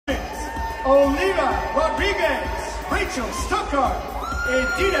Oliva Rodriguez, Rachel Stuckart,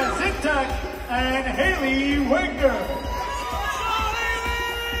 Edita Zintak, and Haley Wagner.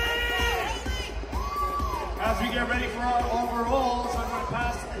 As we get ready for our overalls, I'm going to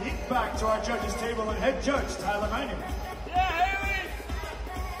pass the heat back to our judges table and head judge Tyler Manning. Yeah, Haley!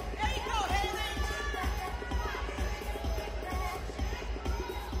 There you go, Haley!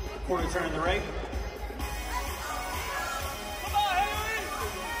 Quarter turn to the right. Come on, Haley!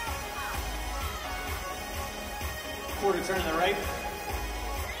 Quarter turn to the right.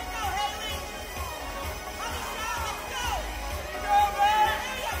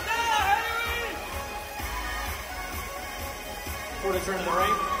 Quarter turn to the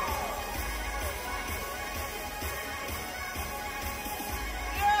right.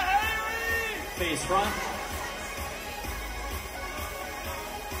 Yeah, Haley! Face front.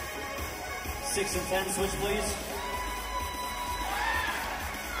 6 and 10 switch please.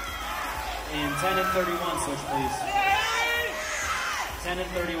 And 10 and 31 switch please. Yeah, Haley! 10 and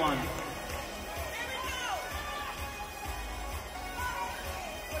 31.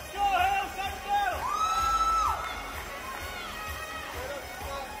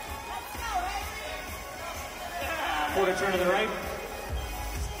 Quarter turn to the right.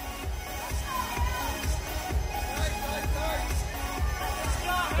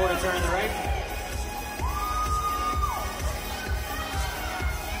 Quarter turn to the right.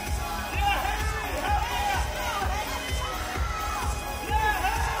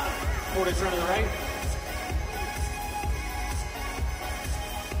 Quarter turn to the right.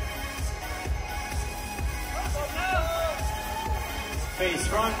 Face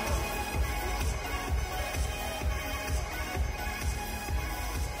front.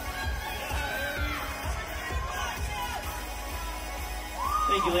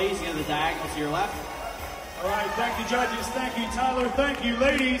 Thank you, ladies. You have the diagonal to your left. All right, thank you, judges. Thank you, Tyler. Thank you,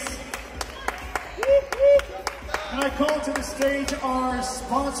 ladies. And I call to the stage our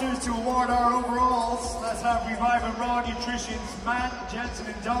sponsors to award our overalls. Let's have Revive and Raw Nutrition's Matt Jensen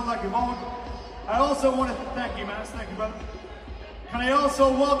and Don Lagavone. I also want to thank you, Matt. Thank you, brother. And I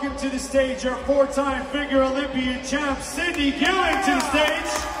also welcome to the stage our 4-time figure Olympian champ, Cindy Gillen, to the stage.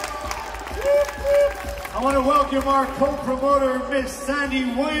 I want to welcome our co-promoter, Miss Sandy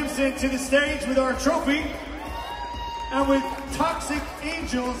Williamson, to the stage with our trophy and with Toxic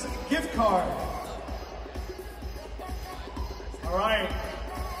Angels gift card. All right,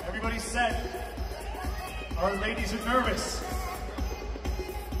 everybody's set. Our ladies are nervous.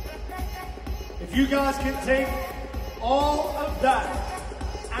 If you guys can take all of that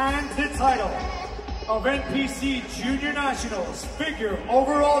and the title of NPC Junior Nationals Figure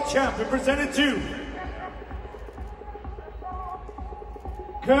Overall Champion presented to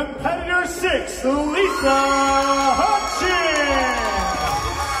Competitor 6, Lisa Hutchins.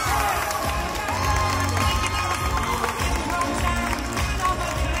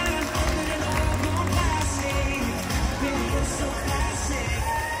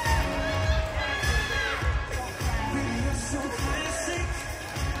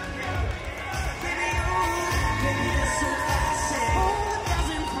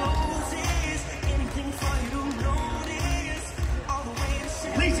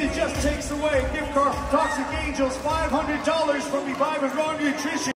 Lisa just takes away gift card from Toxic Angels, $500 from Revive and Raw Nutrition.